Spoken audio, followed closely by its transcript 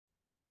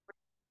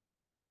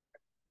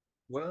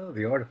Well,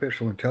 the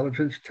artificial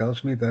intelligence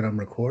tells me that I'm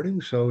recording,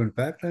 so in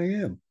fact I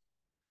am.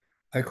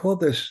 I call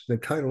this the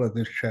title of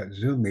this chat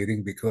Zoom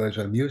meeting because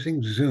I'm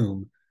using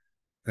Zoom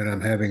and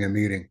I'm having a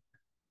meeting,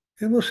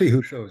 and we'll see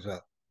who shows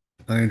up.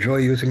 I enjoy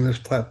using this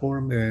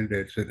platform, and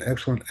it's an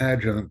excellent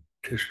adjunct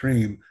to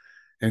stream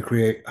and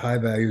create high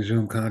value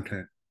Zoom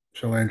content.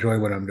 So I enjoy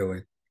what I'm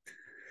doing.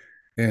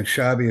 And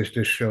Shabi has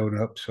just shown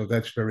up, so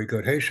that's very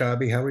good. Hey,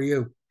 Shabi, how are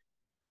you?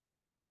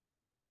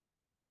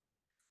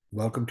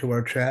 Welcome to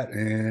our chat,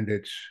 and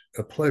it's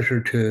a pleasure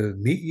to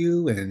meet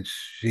you and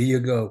see you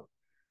go.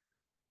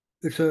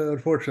 It's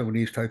unfortunate when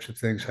these types of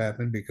things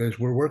happen because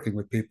we're working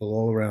with people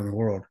all around the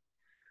world.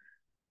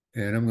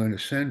 And I'm going to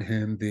send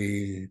him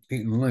the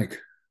meeting link.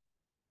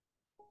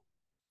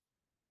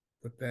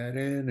 Put that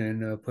in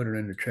and put it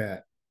in the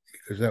chat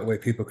because that way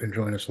people can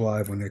join us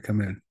live when they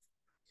come in.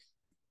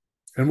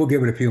 And we'll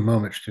give it a few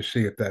moments to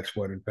see if that's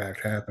what in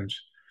fact happens.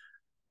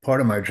 Part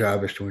of my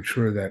job is to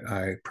ensure that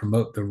I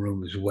promote the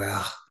room as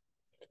well.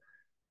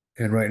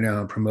 And right now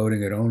I'm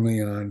promoting it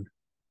only on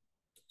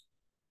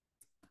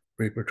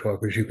Reaper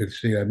Talk. As you can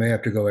see, I may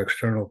have to go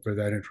external for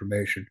that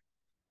information,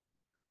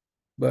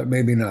 but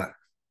maybe not.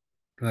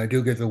 I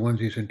do get the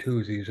onesies and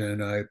twosies,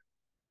 and I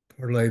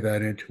parlay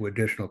that into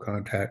additional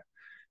contact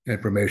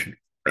information.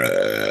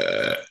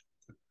 And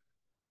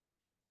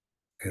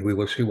we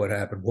will see what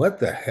happened. What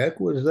the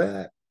heck was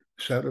that?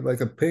 Sounded like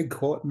a pig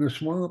caught in the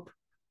swamp.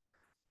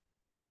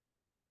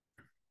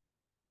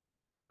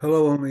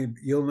 Hello, only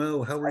you'll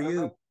know. How are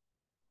you?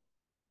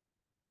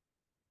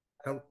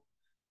 How,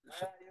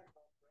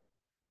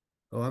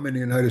 oh, I'm in the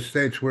United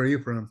States. Where are you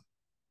from?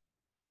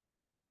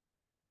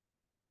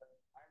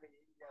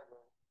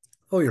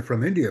 Oh, you're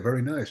from India.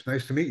 Very nice.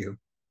 Nice to meet you.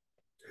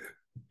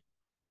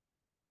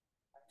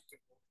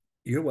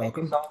 You're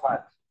welcome.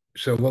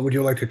 So, what would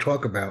you like to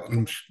talk about?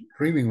 I'm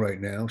streaming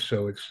right now,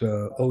 so it's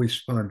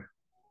always fun.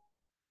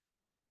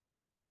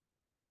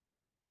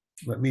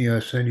 Let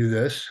me send you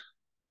this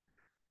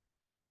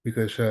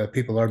because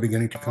people are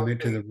beginning to come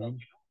into the room.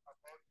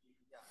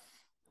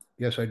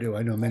 Yes, I do.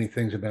 I know many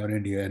things about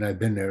India, and I've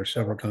been there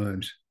several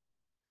times.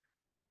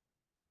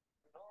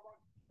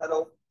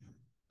 Hello.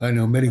 I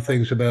know many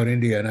things about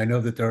India, and I know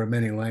that there are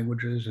many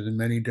languages and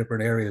many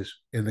different areas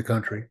in the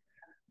country.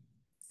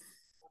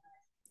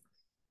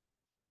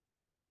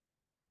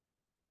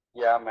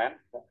 Yeah, man.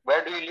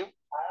 Where do you live?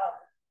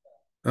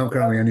 I'm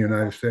currently in the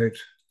United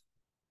States.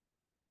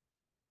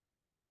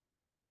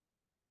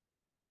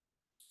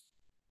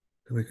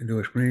 So we can do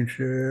a screen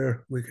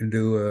share. We can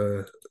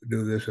do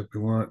this if we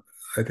want.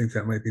 I think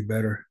that might be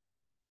better.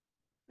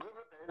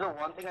 There is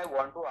one thing I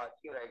want to ask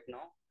you right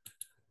now.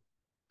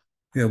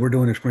 Yeah, we're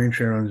doing a screen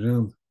share on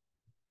Zoom.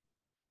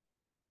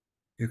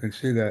 You can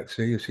see that.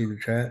 See, you see the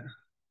chat.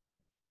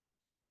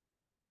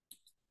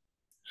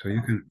 So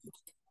you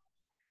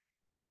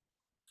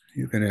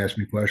can ask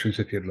me questions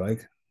if you'd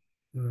like.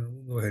 We'll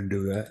go ahead and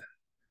do that.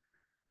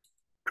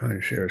 Trying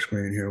to share a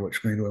screen here. What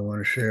screen do I want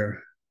to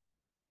share?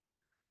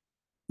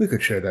 We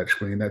could share that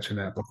screen. That's an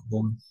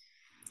applicable one.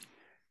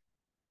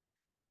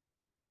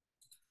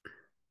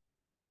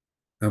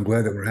 I'm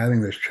glad that we're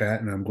having this chat,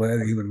 and I'm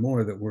glad even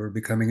more that we're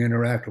becoming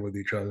interactive with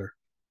each other.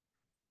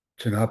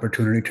 It's an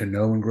opportunity to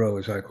know and grow,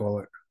 as I call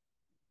it.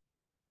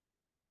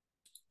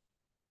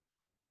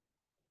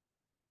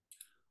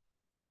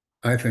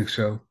 I think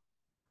so.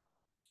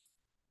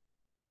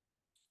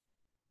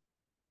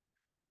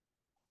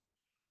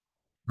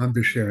 I'm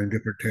just sharing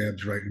different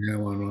tabs right now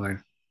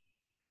online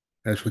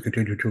as we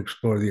continue to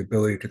explore the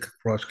ability to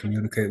cross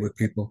communicate with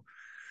people.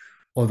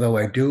 Although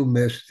I do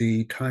miss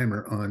the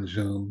timer on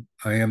Zoom,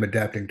 I am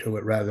adapting to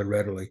it rather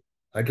readily.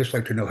 I just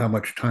like to know how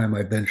much time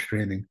I've been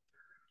streaming.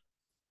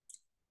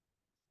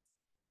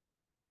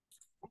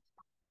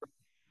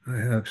 I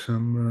have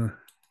so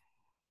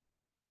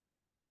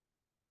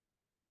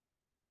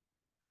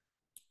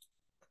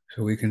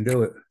we can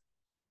do it.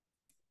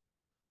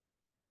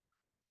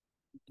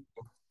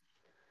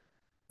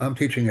 I'm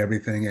teaching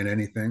everything and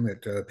anything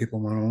that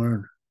people want to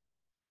learn.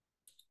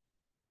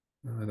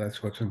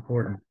 That's what's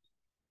important.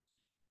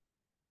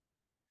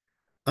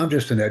 I'm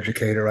just an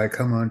educator. I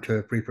come on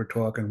to Free for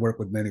Talk and work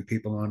with many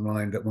people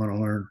online that want to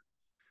learn.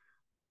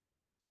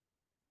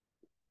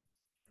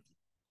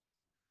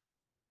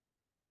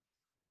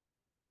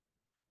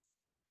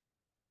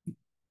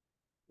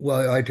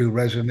 Well, I do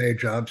resume,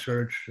 job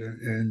search,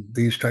 and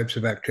these types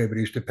of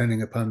activities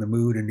depending upon the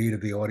mood and need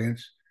of the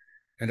audience.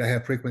 And I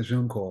have frequent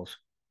Zoom calls.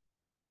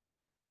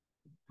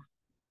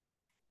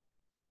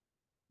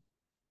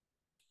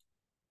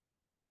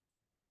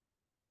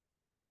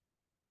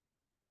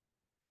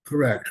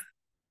 Correct.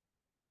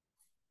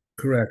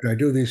 Correct. I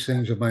do these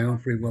things of my own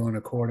free will and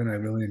accord, and I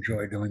really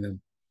enjoy doing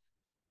them.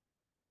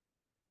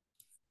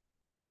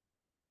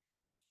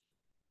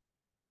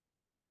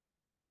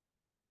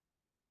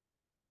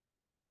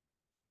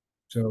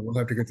 So we'll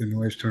have to get the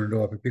noise turned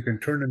off. If you can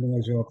turn the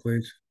noise off,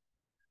 please.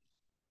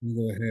 You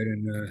go ahead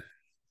and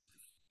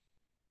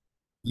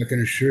I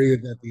can assure you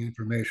that the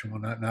information will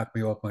not knock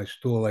me off my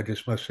stool. I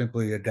just must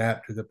simply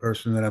adapt to the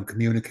person that I'm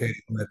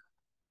communicating with.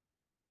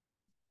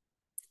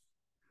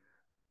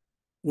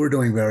 We're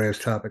doing various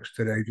topics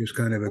today, just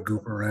kind of a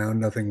goof around,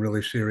 nothing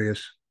really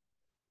serious.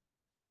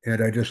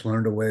 And I just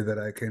learned a way that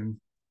I can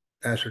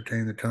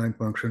ascertain the time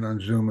function on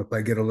Zoom if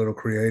I get a little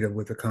creative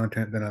with the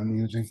content that I'm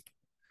using.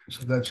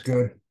 So that's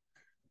good.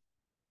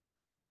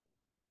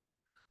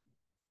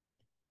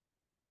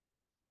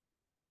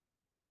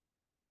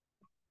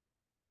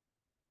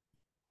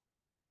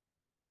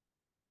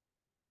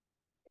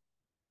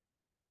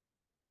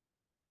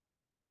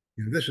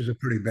 This is a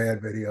pretty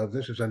bad video.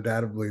 This is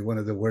undoubtedly one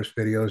of the worst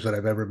videos that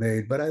I've ever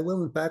made, but I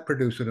will in fact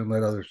produce it and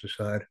let others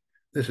decide.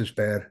 This is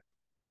bad.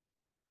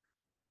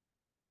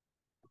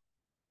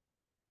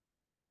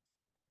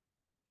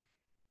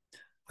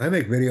 I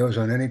make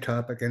videos on any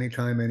topic,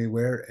 anytime,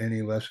 anywhere,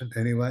 any lesson,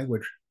 any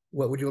language.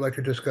 What would you like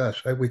to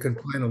discuss? We can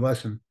plan a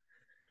lesson.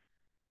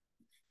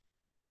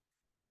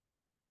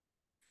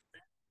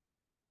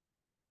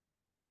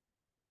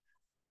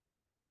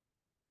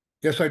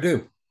 Yes, I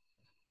do.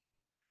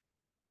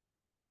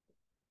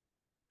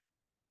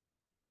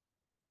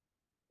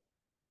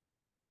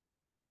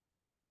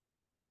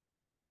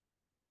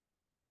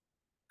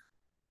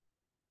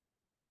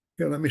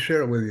 Yeah, let me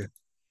share it with you.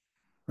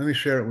 Let me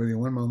share it with you.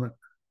 One moment.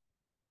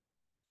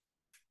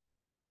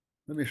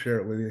 Let me share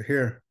it with you.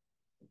 Here,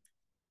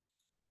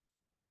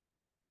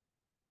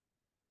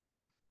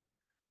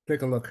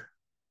 take a look.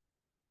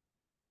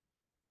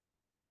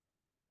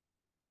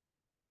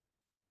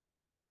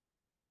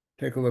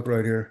 Take a look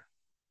right here.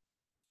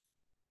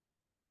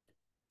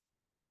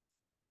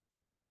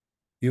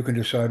 You can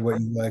decide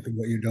what you like and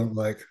what you don't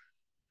like.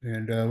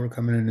 And we're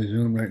coming into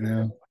Zoom right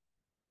now.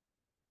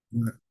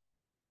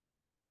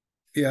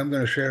 Yeah, I'm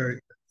going to share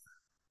it.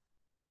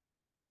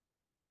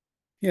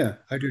 Yeah,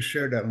 I just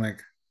shared that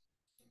link.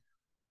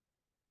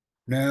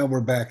 Now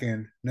we're back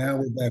in. Now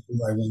we're back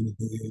where I want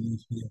to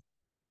be.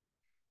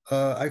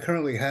 I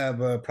currently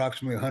have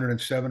approximately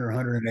 107 or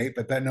 108,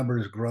 but that number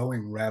is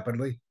growing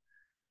rapidly.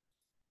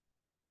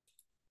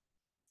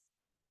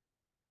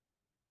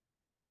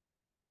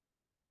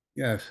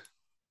 Yes.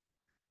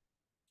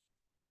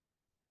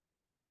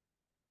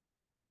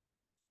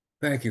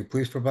 Thank you.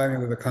 Please provide me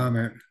with a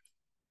comment.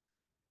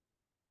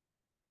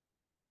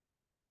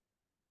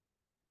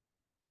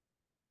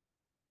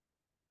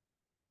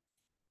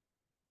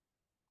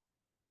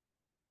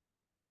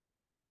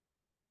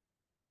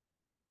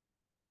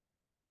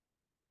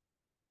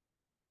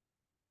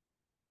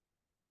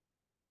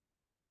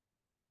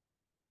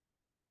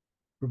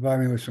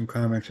 Provide me with some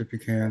comments if you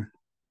can.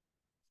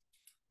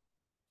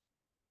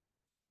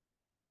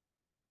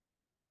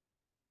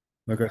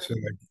 Like I said,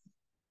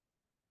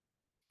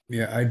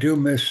 yeah, I do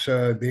miss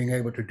being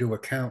able to do a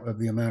count of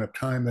the amount of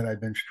time that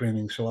I've been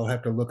streaming. So I'll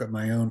have to look at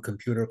my own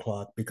computer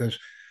clock because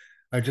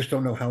I just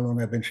don't know how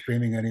long I've been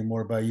streaming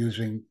anymore by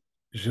using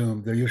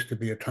Zoom. There used to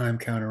be a time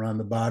counter on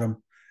the bottom,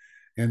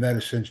 and that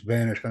has since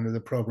vanished under the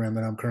program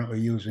that I'm currently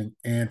using.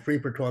 And Free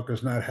for Talk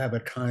does not have a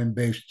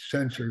time-based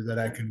sensor that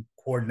I can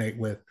coordinate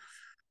with.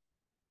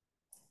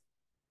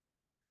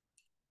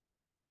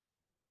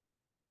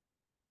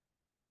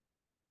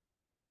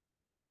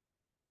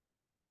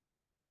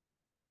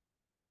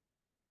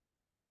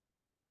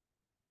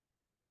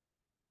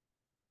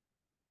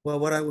 Well,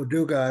 what I will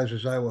do, guys,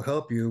 is I will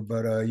help you,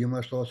 but you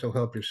must also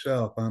help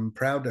yourself. I'm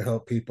proud to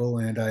help people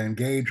and I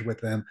engage with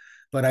them,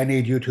 but I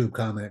need YouTube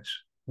comments.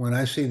 When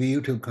I see the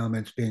YouTube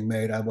comments being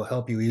made, I will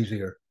help you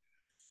easier.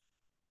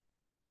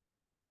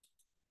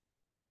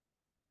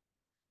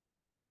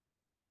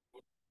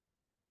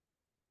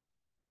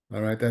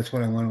 All right, that's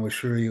what I want to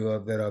assure you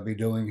of that I'll be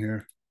doing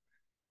here.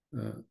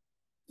 Uh,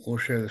 we'll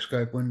share the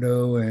Skype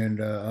window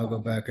and I'll go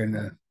back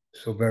in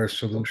Solveres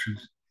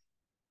Solutions.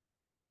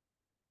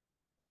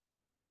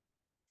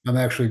 I'm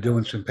actually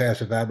doing some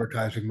passive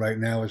advertising right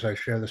now as I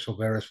share the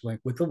Solveres link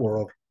with the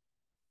world.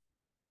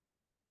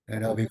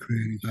 And I'll be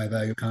creating high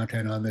value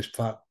content on this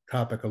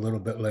topic a little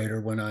bit later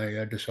when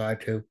I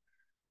decide to.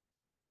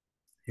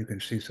 You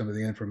can see some of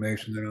the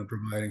information that I'm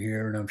providing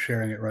here, and I'm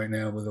sharing it right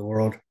now with the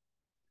world.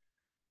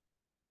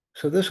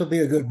 So this will be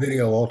a good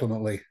video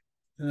ultimately,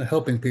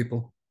 helping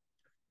people.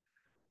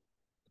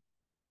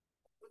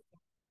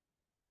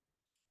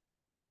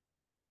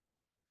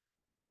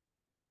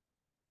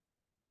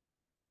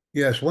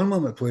 Yes, one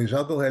moment, please.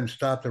 I'll go ahead and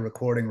stop the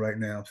recording right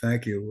now.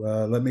 Thank you.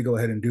 Let me go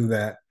ahead and do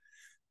that.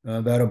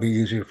 That'll be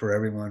easier for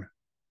everyone.